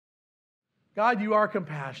God, you are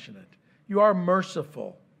compassionate. You are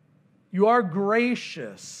merciful. You are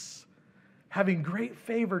gracious, having great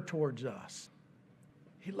favor towards us.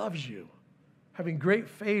 He loves you, having great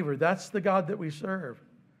favor. That's the God that we serve.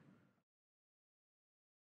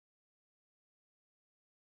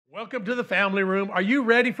 Welcome to the family room. Are you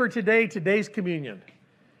ready for today's communion?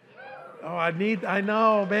 Oh, I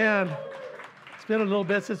know, man. It's been a little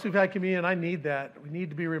bit since we've had communion. I need that. We need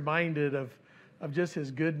to be reminded of just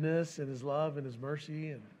His goodness and His love and His mercy.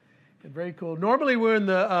 And very cool. Normally we're in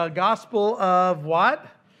the Gospel of what?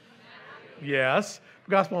 Matthew. Yes,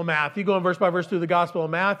 Gospel of Matthew. Going verse by verse through the Gospel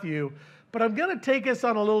of Matthew. But I'm going to take us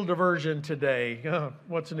on a little diversion today.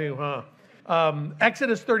 What's new, huh?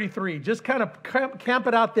 Exodus 33. Just kind of camp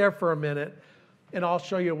it out there for a minute, and I'll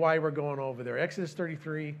show you why we're going over there. Exodus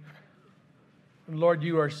 33. And Lord,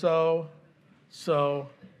 you are so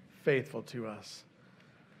faithful to us.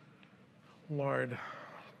 Lord,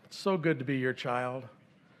 it's so good to be your child.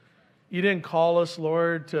 You didn't call us,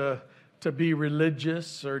 Lord, to be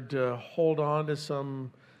religious or to hold on to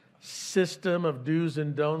some system of do's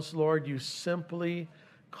and don'ts, Lord. You simply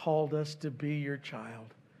called us to be your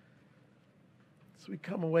child. So we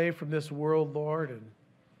come away from this world, Lord, and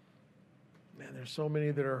man, there's so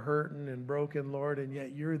many that are hurting and broken, Lord, and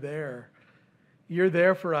yet you're there. You're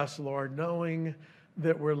there for us, Lord, knowing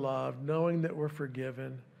that we're loved, knowing that we're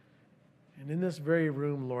forgiven. And in this very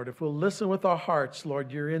room, Lord, if we'll listen with our hearts,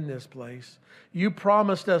 Lord, you're in this place. You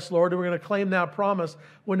promised us, Lord, and we're going to claim that promise.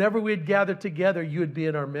 Whenever we'd gather together, you would be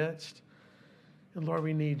in our midst. And Lord,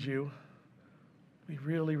 we need you. We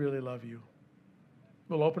really, really love you.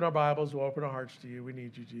 We'll open our Bibles. We'll open our hearts to you. We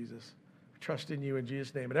need you, Jesus. We trust in you in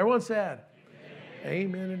Jesus' name. And everyone said,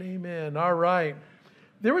 amen and amen. All right.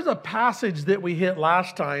 There was a passage that we hit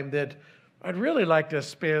last time that I'd really like to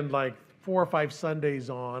spend like 4 or 5 Sundays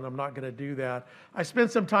on. I'm not going to do that. I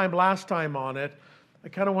spent some time last time on it. I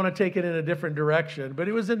kind of want to take it in a different direction. But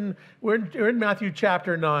we're in Matthew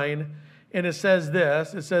chapter 9, and it says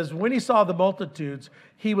this. It says, when he saw the multitudes,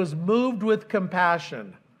 he was moved with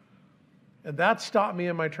compassion. And that stopped me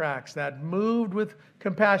in my tracks. That moved with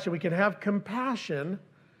compassion. We can have compassion,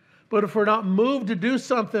 but if we're not moved to do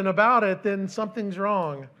something about it, then something's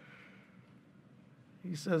wrong.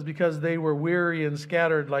 He says, because they were weary and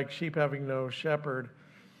scattered like sheep having no shepherd.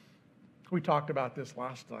 We talked about this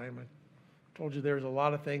last time. I told you there's a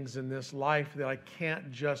lot of things in this life that I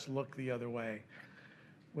can't just look the other way.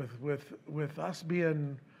 With us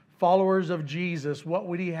being followers of Jesus, what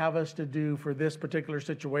would he have us to do for this particular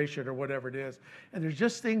situation or whatever it is? And there's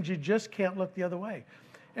just things you just can't look the other way.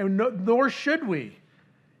 And nor should we.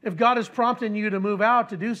 If God is prompting you to move out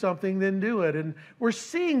to do something, then do it. And we're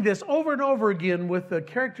seeing this over and over again with the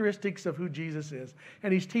characteristics of who Jesus is.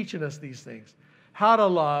 And he's teaching us these things. How to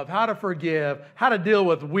love, how to forgive, how to deal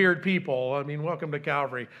with weird people. I mean, welcome to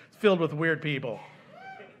Calvary. It's filled with weird people.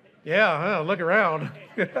 Yeah, look around.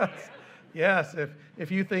 Yes, if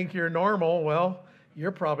you think you're normal, well,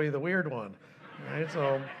 you're probably the weird one. Right?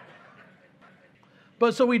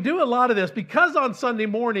 So we do a lot of this because on Sunday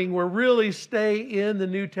morning we're really stay in the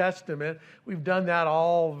New Testament. We've done that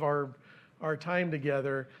all of our time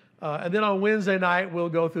together. And then on Wednesday night we'll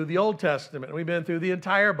go through the Old Testament. We've been through the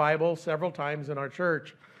entire Bible several times in our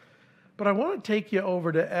church. But I want to take you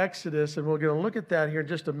over to Exodus, and we're going to look at that here in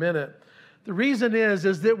just a minute. The reason is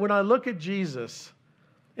that when I look at Jesus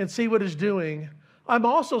and see what he's doing, I'm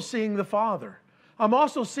also seeing the Father. I'm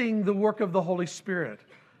also seeing the work of the Holy Spirit.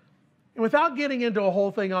 And without getting into a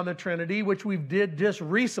whole thing on the Trinity, which we did just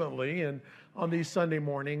recently and on these Sunday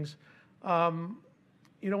mornings,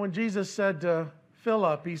 when Jesus said to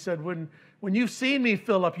Philip, he said, when you've seen me,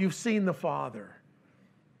 Philip, you've seen the Father.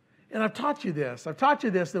 And I've taught you this,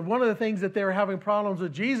 that one of the things that they were having problems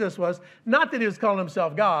with Jesus was not that he was calling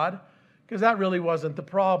himself God, because that really wasn't the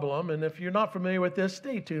problem. And if you're not familiar with this,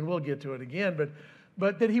 stay tuned. We'll get to it again.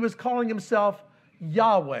 But that he was calling himself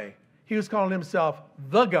Yahweh. He was calling himself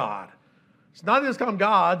the God. It's not that he's calling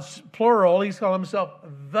God's plural. He's calling himself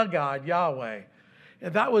the God, Yahweh.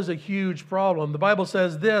 And that was a huge problem. The Bible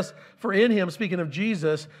says this, for in him, speaking of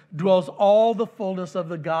Jesus, dwells all the fullness of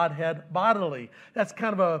the Godhead bodily. That's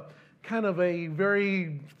kind of a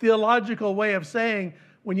very theological way of saying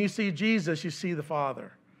when you see Jesus, you see the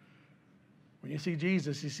Father. When you see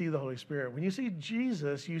Jesus, you see the Holy Spirit. When you see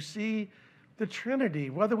Jesus, you see the Trinity,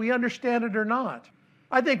 whether we understand it or not.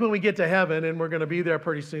 I think when we get to heaven, and we're going to be there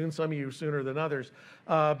pretty soon, some of you sooner than others,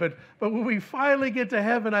 but when we finally get to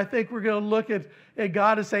heaven, I think we're going to look at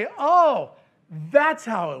God and say, oh, that's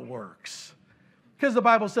how it works. Because the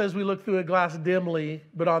Bible says we look through a glass dimly,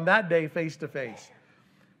 but on that day, face to face.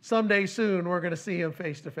 Someday soon, we're going to see him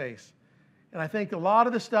face to face. And I think a lot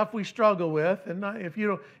of the stuff we struggle with, and if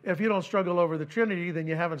you don't struggle over the Trinity, then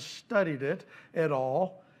you haven't studied it at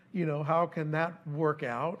all. How can that work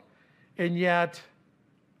out? And yet,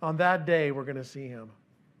 on that day, we're going to see him.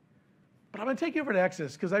 But I'm going to take you over to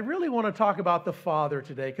Exodus because I really want to talk about the Father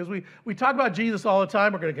today, because we talk about Jesus all the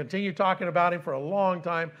time. We're going to continue talking about him for a long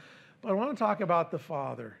time. But I want to talk about the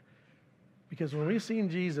Father. Because when we've seen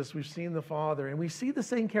Jesus, we've seen the Father, and we see the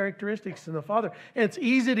same characteristics in the Father. And it's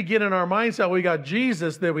easy to get in our mindset, we got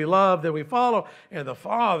Jesus that we love, that we follow, and the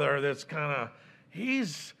Father that's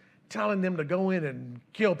he's telling them to go in and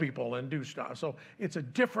kill people and do stuff. So it's a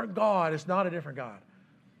different God. It's not a different God.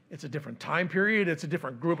 It's a different time period. It's a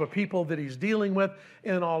different group of people that he's dealing with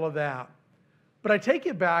and all of that. But I take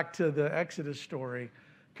it back to the Exodus story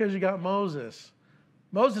because you got Moses.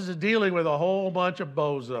 Moses is dealing with a whole bunch of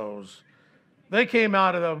bozos. They came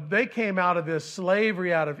out of this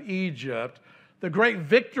slavery out of Egypt. The great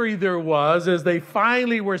victory there was as they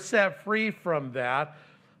finally were set free from that.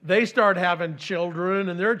 They started having children,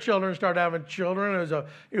 and their children started having children.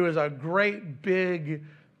 It was a great big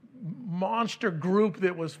monster group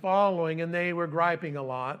that was following, and they were griping a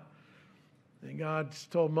lot. And God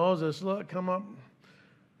told Moses, "Look, come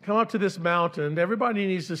up to this mountain. Everybody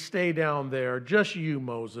needs to stay down there. Just you,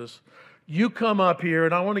 Moses. You come up here,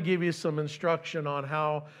 and I want to give you some instruction on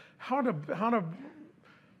how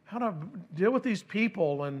to deal with these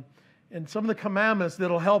people and some of the commandments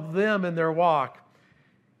that'll help them in their walk.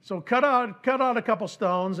 So cut out a couple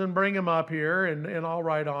stones and bring them up here, and I'll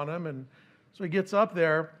write on them." And so he gets up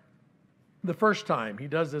there. The first time he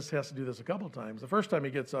does this, he has to do this a couple times. The first time he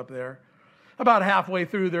gets up there, about halfway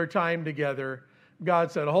through their time together, God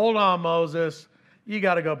said, "Hold on, Moses. You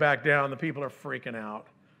got to go back down. The people are freaking out."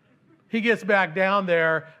 He gets back down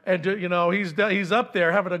there, and he's up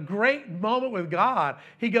there having a great moment with God.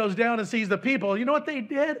 He goes down and sees the people. You know what they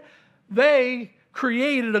did? They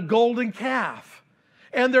created a golden calf.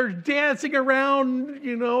 And they're dancing around,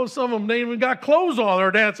 some of them, they even got clothes on.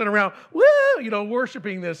 They're dancing around, woo,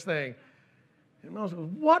 worshiping this thing. And Moses goes,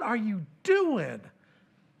 "What are you doing?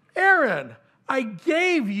 Aaron, I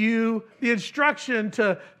gave you the instruction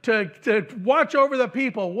to watch over the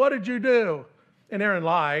people. What did you do?" And Aaron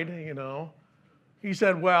lied, He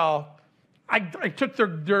said, "Well, I took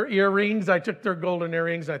their earrings, I took their golden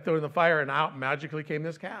earrings, I threw it in the fire, and out magically came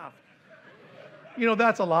this calf."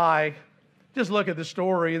 That's a lie. Just look at the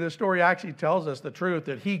story. The story actually tells us the truth,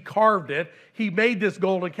 that he carved it. He made this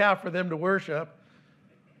golden calf for them to worship.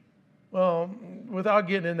 Well, without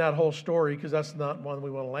getting in that whole story, because that's not one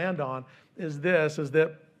we want to land on, is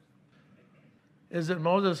that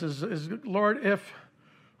Moses is, "Lord, if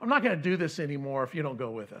I'm not going to do this anymore if you don't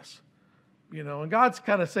go with us." And God's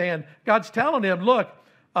God's telling him, "Look,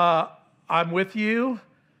 I'm with you,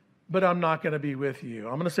 but I'm not going to be with you.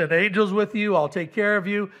 I'm going to send angels with you. I'll take care of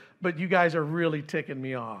you, but you guys are really ticking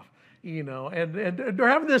me off." And they're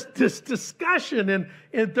having this discussion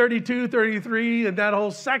in 32, 33, and that whole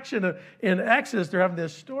section in Exodus. They're having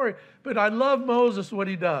this story. But I love Moses, what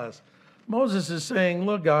he does. Moses is saying,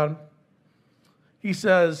 "Look, God," he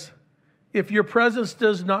says, "if your presence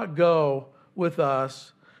does not go with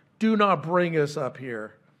us, do not bring us up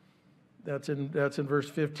here." That's in verse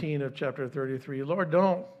 15 of chapter 33. "Lord, I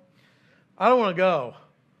don't want to go.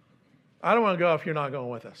 I don't want to go if you're not going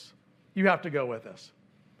with us. You have to go with us."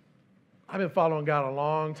 I've been following God a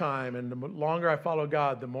long time, and the longer I follow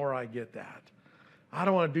God, the more I get that. I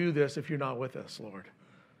don't want to do this if you're not with us, Lord.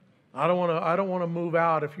 I don't want to move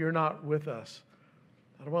out if you're not with us.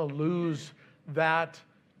 I don't want to lose that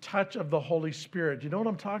touch of the Holy Spirit. You know what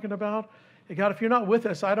I'm talking about? Hey, God, if you're not with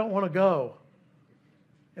us, I don't want to go.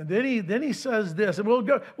 And then he says this, and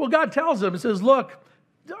God tells him, he says, "Look,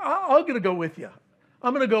 I'm going to go with you.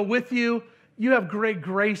 I'm going to go with you. You have great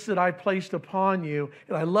grace that I placed upon you."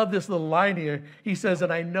 And I love this little line here. He says,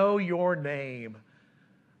 "And I know your name."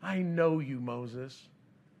 I know you, Moses,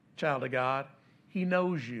 child of God. He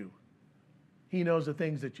knows you. He knows the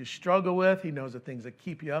things that you struggle with. He knows the things that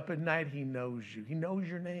keep you up at night. He knows you. He knows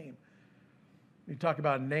your name. You talk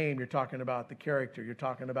about name, you're talking about the character. You're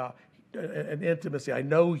talking about an intimacy. I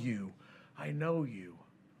know you. I know you.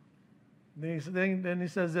 Then he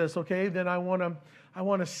says this, okay, then I want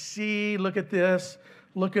to see, look at this,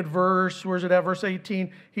 look at where's it at? Verse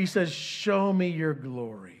 18, he says, "Show me your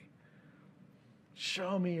glory.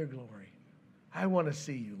 Show me your glory. I want to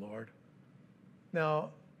see you, Lord."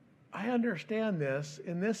 Now, I understand this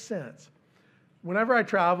in this sense. Whenever I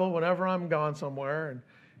travel, whenever I'm gone somewhere,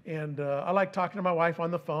 and I like talking to my wife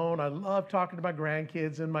on the phone. I love talking to my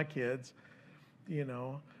grandkids and my kids,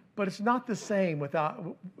 but it's not the same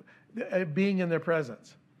without being in their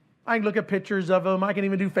presence. I can look at pictures of them. I can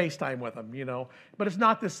even do FaceTime with them, but it's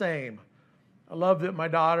not the same. I love that my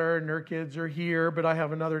daughter and her kids are here, but I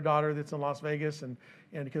have another daughter that's in Las Vegas, and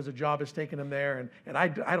because the job has taken them there, and I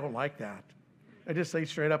don't like that. I just say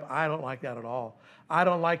straight up, I don't like that at all. I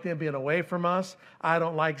don't like them being away from us. I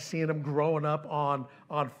don't like seeing them growing up on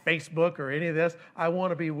Facebook or any of this. I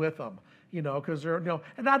want to be with them, because they're,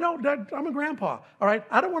 and I'm a grandpa, all right?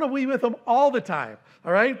 I don't want to be with them all the time,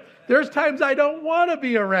 all right? There's times I don't want to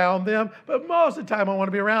be around them, but most of the time I want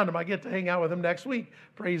to be around them. I get to hang out with them next week.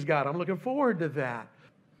 Praise God. I'm looking forward to that.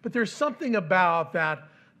 But there's something about that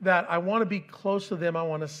I want to be close to them. I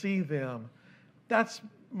want to see them. That's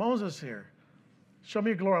Moses here. Show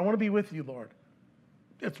me your glory. I want to be with you, Lord.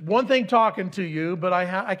 It's one thing talking to you, but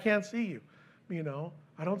I can't see you.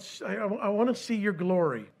 I want to see your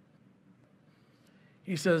glory.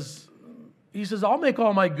 He says, I'll make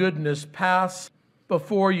all my goodness pass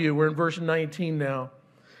before you. We're in verse 19 now.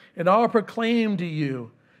 And I'll proclaim to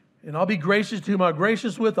you, and I'll be gracious to whom I'm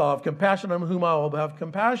gracious with. I'll have compassion on whom I will have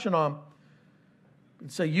compassion on.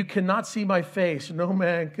 And say, you cannot see my face. No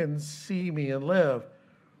man can see me and live.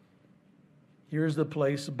 Here's the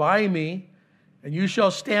place. By me, and you shall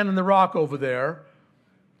stand in the rock over there.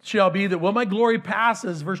 Shall be that when my glory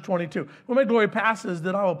passes, verse 22, when my glory passes,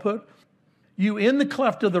 that I will put you in the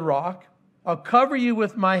cleft of the rock. I'll cover you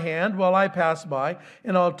with my hand while I pass by,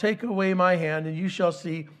 and I'll take away my hand, and you shall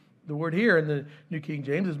see, the word here in the New King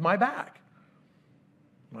James is my back.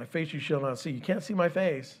 My face you shall not see. You can't see my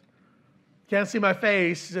face. Can't see my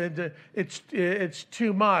face. It's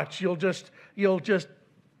too much. You'll just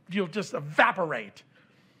evaporate.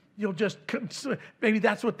 You'll just, maybe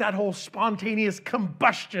that's what that whole spontaneous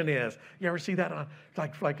combustion is. You ever see that on,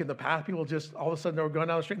 like in the past, people just, all of a sudden they were going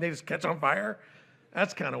down the street and they just catch on fire?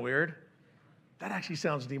 That's kind of weird. That actually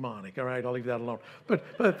sounds demonic. All right, I'll leave that alone. But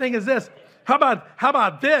the thing is this, how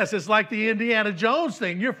about this? It's like the Indiana Jones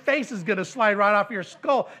thing. Your face is going to slide right off your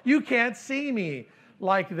skull. You can't see me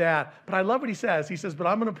like that. But I love what he says. He says, but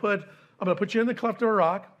I'm going to put you in the cleft of a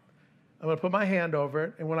rock. I'm going to put my hand over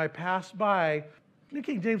it, and when I pass by, New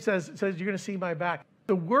King James says you're going to see my back.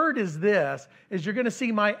 The word is you're going to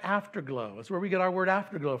see my afterglow. That's where we get our word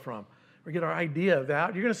afterglow from. We get our idea of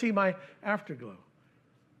that. You're going to see my afterglow.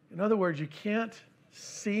 In other words, you can't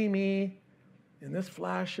see me in this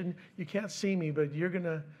flash, and you can't see me, but you're going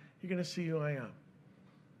to see who I am.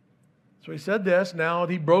 So he said this. Now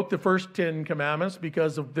he broke the first 10 commandments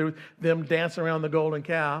because of them dancing around the golden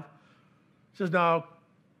calf. He says, now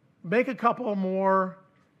make a couple more,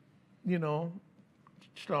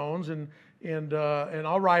 stones, and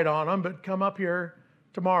I'll write on them, but come up here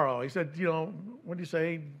tomorrow. He said, what do you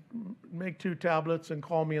say? Make 2 tablets and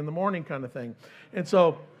call me in the morning kind of thing.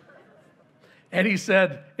 And he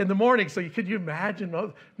said, in the morning, so could you imagine,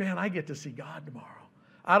 oh, man, I get to see God tomorrow.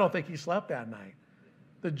 I don't think he slept that night.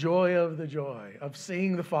 The joy of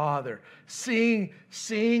seeing the Father,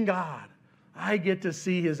 seeing God. I get to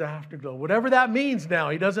see his afterglow. Whatever that means now,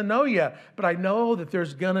 he doesn't know yet. But I know that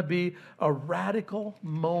there's going to be a radical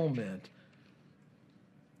moment.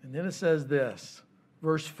 And then it says this,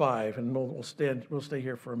 verse 5, and we'll stay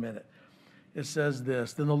here for a minute. It says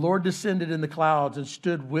this, then the Lord descended in the clouds and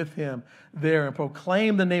stood with him there and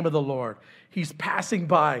proclaimed the name of the Lord. He's passing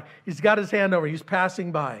by. He's got his hand over. He's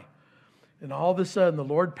passing by. And all of a sudden, the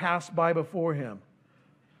Lord passed by before him,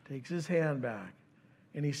 takes his hand back,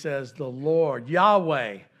 and he says, the Lord,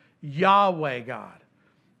 Yahweh God.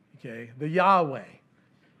 Okay, the Yahweh.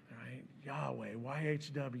 All right, Yahweh,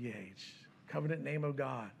 Y-H-W-H, covenant name of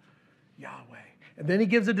God, Yahweh. And then he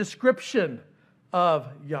gives a description of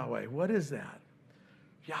Yahweh. What is that?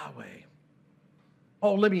 Yahweh.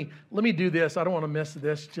 Oh, let me do this. I don't want to miss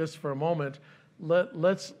this just for a moment.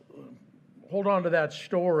 Let's hold on to that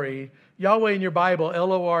story. Yahweh in your Bible,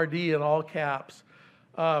 L-O-R-D in all caps.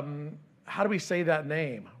 How do we say that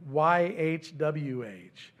name?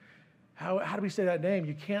 Y-H-W-H. How do we say that name?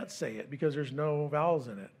 You can't say it because there's no vowels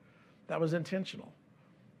in it. That was intentional.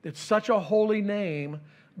 It's such a holy name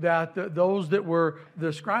that those that were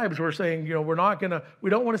the scribes were saying, we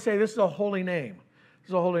don't want to say this is a holy name. This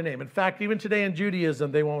is a holy name. In fact, even today in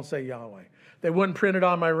Judaism, they won't say Yahweh. They wouldn't print it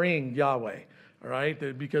on my ring, Yahweh, all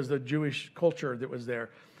right? Because the Jewish culture that was there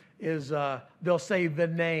is they'll say the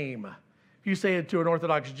name. If you say it to an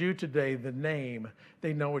Orthodox Jew today, the name,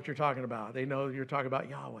 they know what you're talking about. They know you're talking about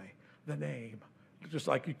Yahweh, the name. Just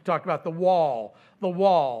like you talk about the wall,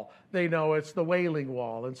 they know it's the Wailing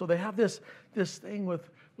Wall. And so they have this thing with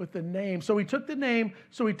the name. So we took the name,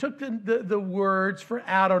 the words for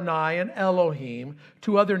Adonai and Elohim,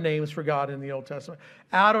 2 other names for God in the Old Testament.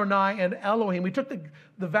 Adonai and Elohim. We took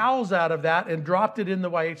the vowels out of that and dropped it in the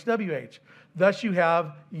YHWH. Thus you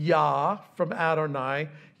have Yah from Adonai,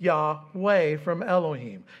 Yahweh from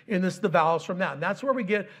Elohim. And this is the vowels from that. And that's where we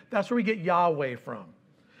get Yahweh from.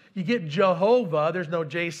 You get Jehovah, there's no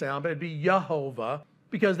J sound, but it'd be Yehovah,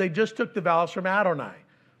 because they just took the vowels from Adonai.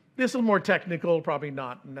 This is more technical, probably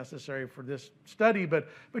not necessary for this study, but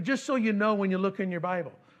just so you know when you look in your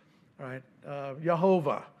Bible. All right,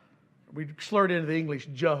 Yehovah. We slurred into the English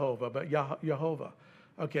Jehovah, but Yehovah.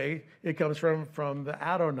 Okay, it comes from the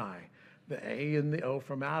Adonai. The A and the O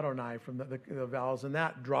from Adonai, from the vowels in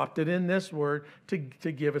that, dropped it in this word to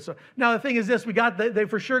give us. Now the thing is this, they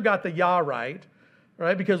for sure got the Yah right,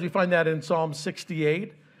 because we find that in Psalm 68.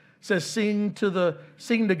 It says, sing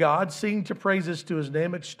to God, sing to praises to his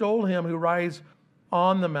name, extol him who rides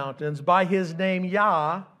on the mountains. By his name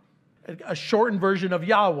Yah, a shortened version of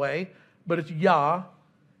Yahweh, but it's Yah,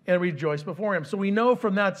 and rejoice before him. So we know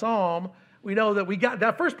from that psalm, we know that we got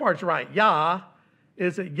that first part's right. Yah,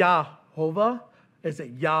 is it Yahovah? Is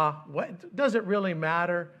it Yahweh? Does it really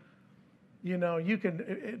matter? You know,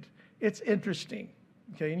 it's interesting.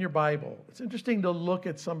 Okay, in your Bible, it's interesting to look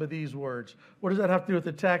at some of these words. What does that have to do with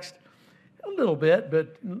the text? A little bit,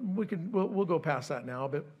 but we'll go past that now.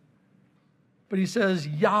 But he says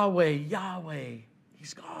Yahweh, Yahweh,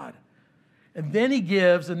 he's God. And then he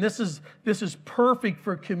gives, and this is perfect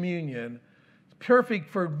for communion, perfect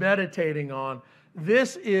for meditating on.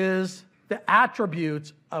 This is the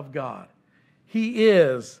attributes of God. He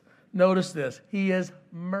is, notice this, he is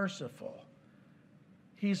merciful.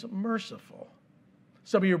 He's merciful.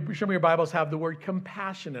 Some of your Bibles have the word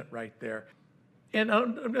compassionate right there. And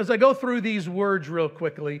as I go through these words real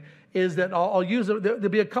quickly, is that I'll use it. There'll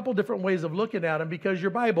be a couple different ways of looking at them because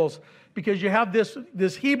you have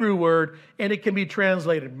this Hebrew word, and it can be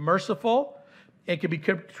translated merciful. It can be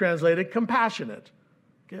translated compassionate.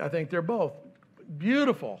 Okay, I think they're both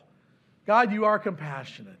beautiful. God, you are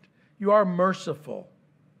compassionate. You are merciful.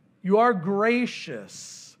 You are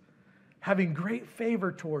gracious, having great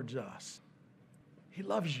favor towards us. He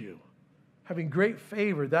loves you, having great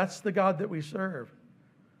favor. That's the God that we serve.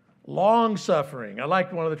 Long-suffering. I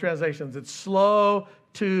like one of the translations. It's slow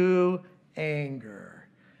to anger.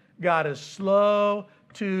 God is slow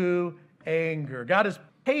to anger. God is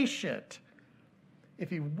patient. If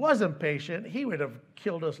he wasn't patient, he would have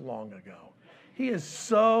killed us long ago. He is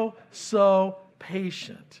so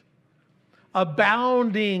patient.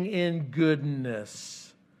 Abounding in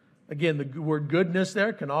goodness. Again, the word goodness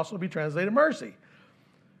there can also be translated mercy.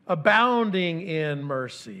 Abounding in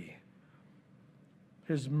mercy.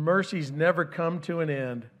 His mercies never come to an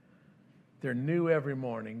end. They're new every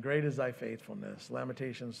morning. Great is thy faithfulness.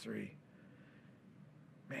 Lamentations 3.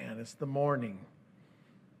 Man, it's the morning.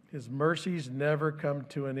 His mercies never come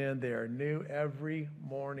to an end. They are new every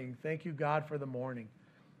morning. Thank you, God, for the morning.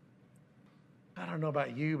 I don't know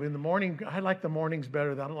about you, but in the morning, I like the mornings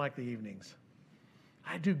better than I don't like the evenings.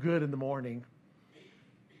 I do good in the morning.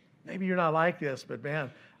 Maybe you're not like this, but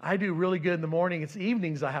man, I do really good in the morning. It's the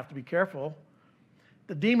evenings I have to be careful.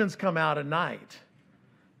 The demons come out at night.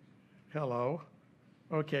 Hello.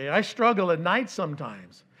 Okay, I struggle at night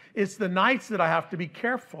sometimes. It's the nights that I have to be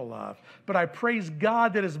careful of. But I praise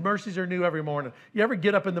God that his mercies are new every morning. You ever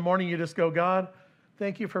get up in the morning, you just go, God,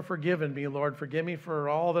 thank you for forgiving me, Lord. Forgive me for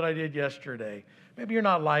all that I did yesterday. Maybe you're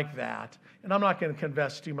not like that. And I'm not going to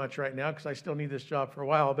confess too much right now because I still need this job for a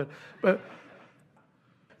while. But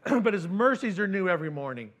his mercies are new every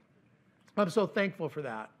morning. I'm so thankful for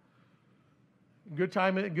that. Good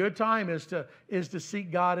time is to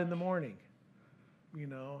seek God in the morning. You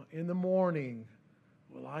know, in the morning,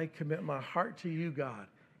 will I commit my heart to you, God,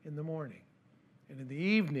 in the morning. And in the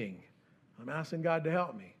evening, I'm asking God to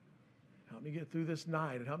help me. Help me get through this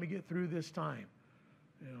night and help me get through this time.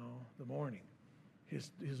 You know, the morning.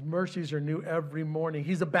 His mercies are new every morning.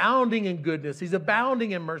 He's abounding in goodness. He's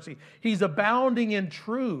abounding in mercy. He's abounding in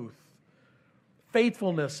truth.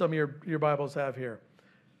 Faithfulness, some of your Bibles have here.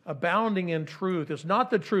 Abounding in truth. It's not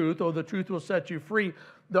the truth, oh, the truth will set you free.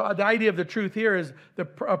 The idea of the truth here is a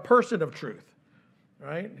person of truth,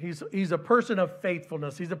 right? He's a person of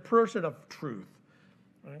faithfulness. He's a person of truth,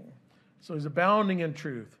 right? So he's abounding in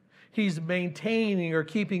truth. He's maintaining or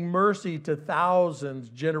keeping mercy to thousands,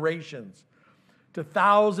 generations. To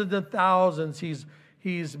thousands and thousands,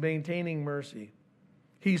 he's maintaining mercy.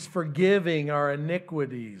 He's forgiving our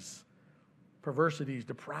iniquities, perversities,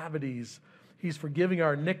 depravities. He's forgiving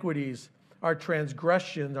our iniquities, our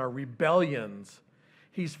transgressions, our rebellions.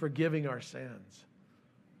 He's forgiving our sins.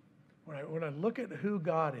 When I look at who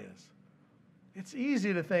God is, it's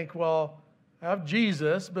easy to think, well, I have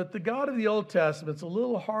Jesus, but the God of the Old Testament's a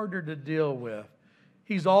little harder to deal with.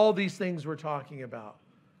 He's all these things we're talking about.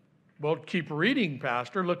 Well, keep reading,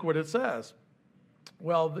 Pastor. Look what it says.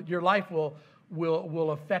 well, your life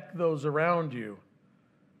will affect those around you.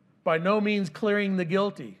 By no means clearing the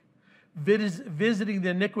guilty, visiting the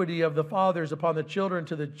iniquity of the fathers upon the children,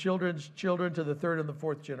 to the children's children, to the third and the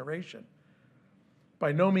fourth generation.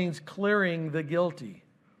 By no means clearing the guilty.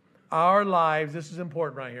 Our lives, this is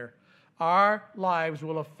important right here, our lives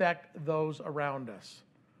will affect those around us.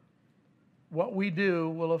 What we do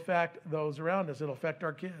will affect those around us. It'll affect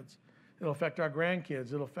our kids. It'll affect our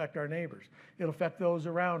grandkids. It'll affect our neighbors. It'll affect those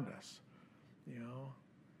around us.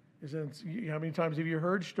 How many times have you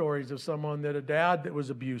heard stories of someone that a dad that was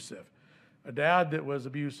abusive,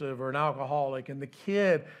 or an alcoholic, and the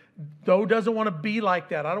kid, though doesn't want to be like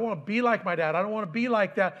that. I don't want to be like my dad. I don't want to be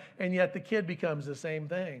like that. And yet the kid becomes the same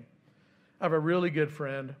thing. I have a really good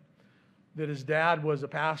friend that his dad was a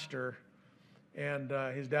pastor, and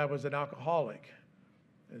his dad was an alcoholic.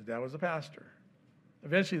 His dad was a pastor.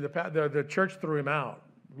 Eventually, the church threw him out,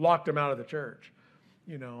 locked him out of the church.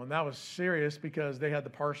 And that was serious because they had the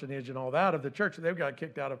parsonage and all that of the church. They got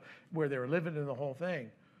kicked out of where they were living in the whole thing.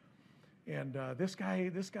 And this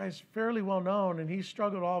guy's fairly well known, and he's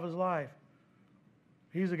struggled all of his life.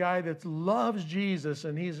 He's a guy that loves Jesus,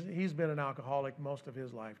 and he's been an alcoholic most of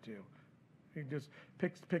his life too. He just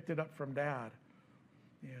picked it up from dad.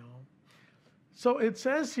 So it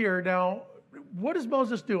says here now, what is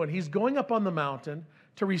Moses doing? He's going up on the mountain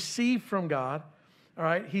to receive from God. All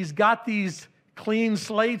right, he's got these clean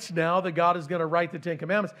slates now that God is going to write the Ten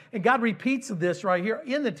Commandments. And God repeats this right here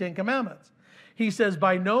in the Ten Commandments. He says,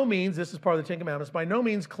 by no means, this is part of the Ten Commandments, by no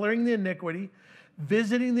means clearing the iniquity,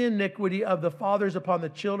 visiting the iniquity of the fathers upon the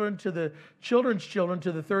children, to the children's children,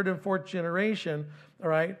 to the third and fourth generation. All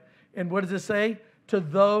right. And what does it say? To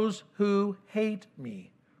those who hate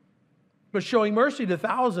me. But showing mercy to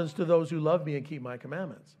thousands, to those who love me and keep my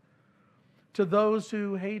commandments. To those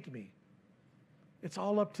who hate me. It's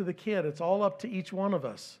all up to the kid. It's all up to each one of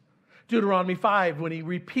us. Deuteronomy 5, when he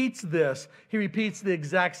repeats this, he repeats the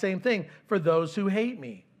exact same thing. For those who hate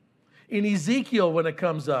me. In Ezekiel, when it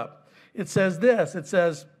comes up, it says this. It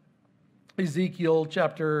says, Ezekiel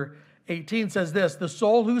chapter 18 says this, the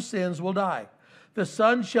soul who sins will die. The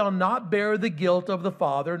son shall not bear the guilt of the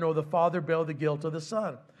father, nor the father bear the guilt of the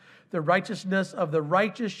son. The righteousness of the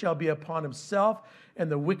righteous shall be upon himself,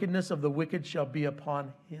 and the wickedness of the wicked shall be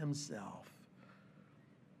upon himself.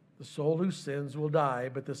 The soul who sins will die,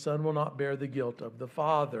 but the son will not bear the guilt of the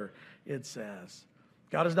father, it says.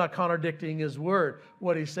 God is not contradicting his word.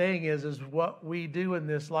 What he's saying is what we do in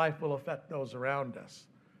this life will affect those around us.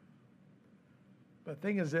 But the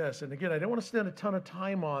thing is this, and again, I don't want to spend a ton of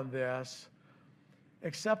time on this,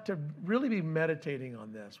 except to really be meditating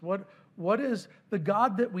on this. What is the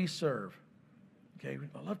God that we serve? Okay,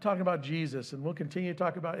 I love talking about Jesus, and we'll continue to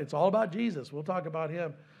talk about, it's all about Jesus. We'll talk about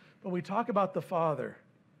him. But we talk about the Father.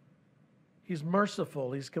 He's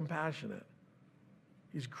merciful. He's compassionate.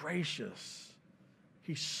 He's gracious.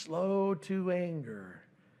 He's slow to anger.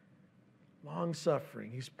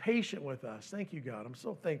 Long-suffering. He's patient with us. Thank you, God. I'm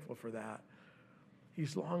so thankful for that.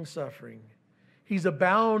 He's long-suffering. He's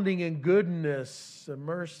abounding in goodness and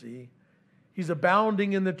mercy. He's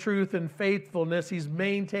abounding in the truth and faithfulness. He's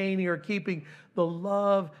maintaining or keeping the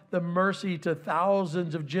love, the mercy to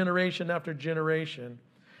thousands of generation after generation.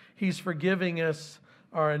 He's forgiving us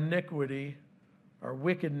our iniquity, our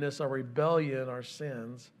wickedness, our rebellion, our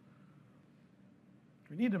sins.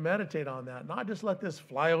 We need to meditate on that, not just let this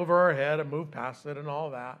fly over our head and move past it and all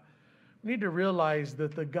that. We need to realize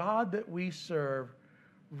that the God that we serve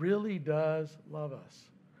really does love us,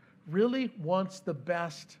 really wants the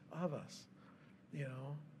best of us,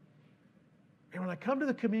 And when I come to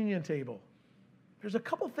the communion table, there's a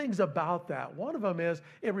couple things about that. One of them is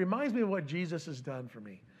it reminds me of what Jesus has done for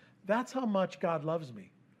me. That's how much God loves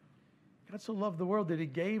me. God so loved the world that he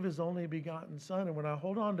gave his only begotten son. And when I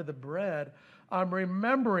hold on to the bread, I'm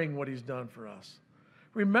remembering what he's done for us.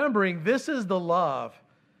 Remembering this is the love.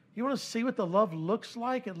 You want to see what the love looks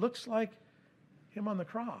like? It looks like him on the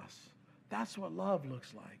cross. That's what love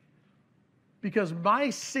looks like. Because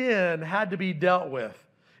my sin had to be dealt with.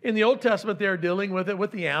 In the Old Testament, they're dealing with it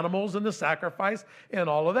with the animals and the sacrifice and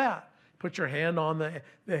all of that. Put your hand on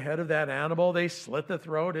the head of that animal. They slit the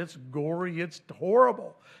throat. It's gory. It's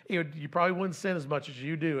horrible. You probably wouldn't sin as much as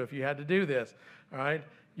you do if you had to do this. All right?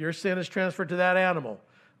 Your sin is transferred to that animal.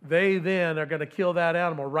 They then are going to kill that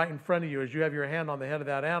animal right in front of you as you have your hand on the head of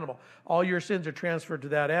that animal. All your sins are transferred to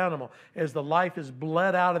that animal. As the life is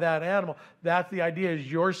bled out of that animal, that's the idea,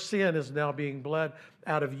 is your sin is now being bled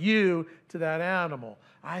out of you to that animal.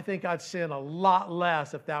 I think I'd sin a lot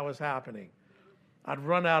less if that was happening. I'd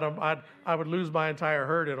run out of, I would lose my entire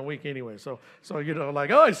herd in a week anyway. So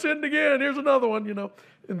like, oh, I sinned again. Here's another one,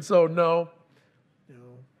 And so, no.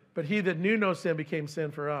 But he that knew no sin became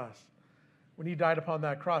sin for us. When he died upon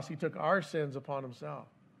that cross, he took our sins upon himself.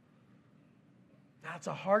 That's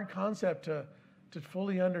a hard concept to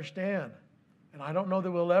fully understand. And I don't know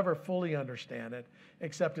that we'll ever fully understand it,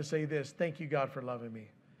 except to say this: thank you, God, for loving me.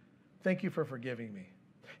 Thank you for forgiving me.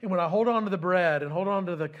 And when I hold on to the bread and hold on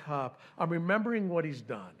to the cup, I'm remembering what he's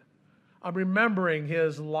done. I'm remembering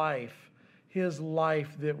his life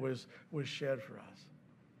that was shed for us.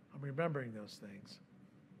 I'm remembering those things.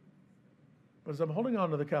 But as I'm holding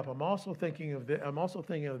on to the cup, I'm also thinking of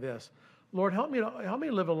this. Lord, help me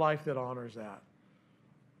live a life that honors that.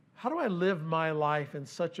 How do I live my life in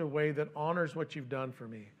such a way that honors what you've done for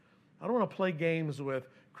me? I don't want to play games with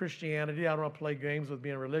Christianity. I don't want to play games with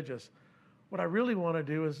being religious. What I really want to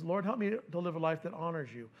do is, Lord, help me to live a life that honors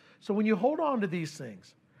you. So when you hold on to these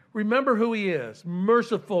things, remember who he is: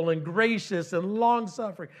 merciful and gracious and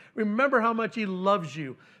long-suffering. Remember how much he loves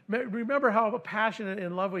you. Remember how passionate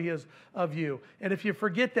and love he is of you. And if you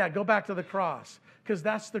forget that, go back to the cross, because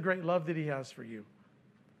that's the great love that he has for you.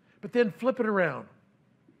 But then flip it around,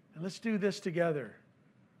 and let's do this together.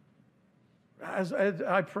 As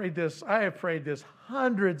I prayed this, I have prayed this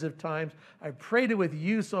hundreds of times. I've prayed it with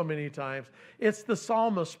you so many times. It's the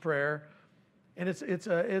psalmist's prayer, and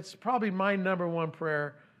it's probably my number one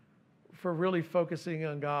prayer for really focusing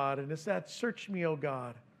on God. And it's that: search me, O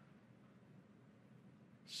God.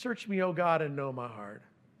 Search me, O God, and know my heart.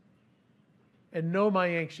 And know my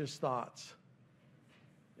anxious thoughts.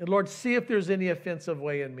 And Lord, see if there's any offensive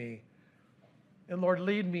way in me. And Lord,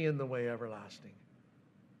 lead me in the way everlasting.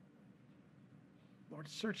 Lord,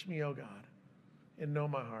 search me, O God, and know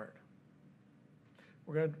my heart.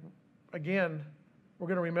 We're going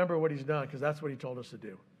to remember what he's done, because that's what he told us to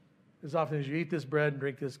do. As often as you eat this bread and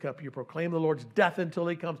drink this cup, you proclaim the Lord's death until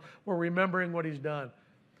he comes. We're remembering what he's done.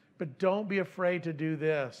 But don't be afraid to do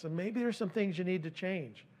this. And maybe there's some things you need to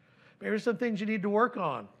change. Maybe there's some things you need to work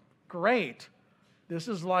on. Great. This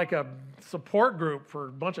is like a support group for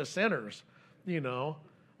a bunch of sinners, you know.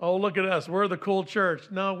 Oh, look at us. We're the cool church.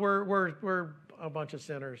 No, we're a bunch of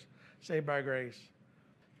sinners saved by grace.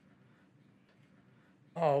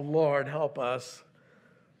 Oh, Lord, help us.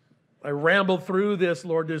 I rambled through this,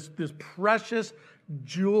 Lord, this precious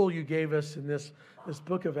jewel you gave us in this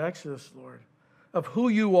book of Exodus, Lord, of who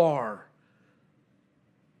you are.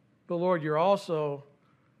 But, Lord, you're also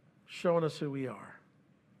showing us who we are.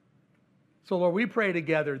 So, Lord, we pray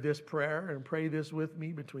together this prayer, and pray this with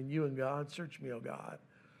me between you and God. Search me, O God,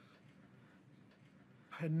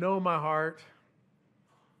 and know my heart,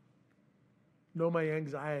 know my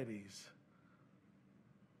anxieties.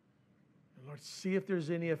 And Lord, see if there's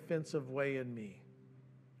any offensive way in me.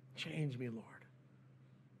 Change me, Lord.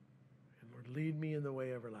 And Lord, lead me in the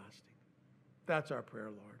way everlasting. That's our prayer,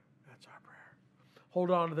 Lord. That's our prayer.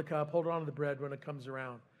 Hold on to the cup, hold on to the bread when it comes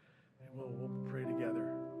around, and we'll pray together.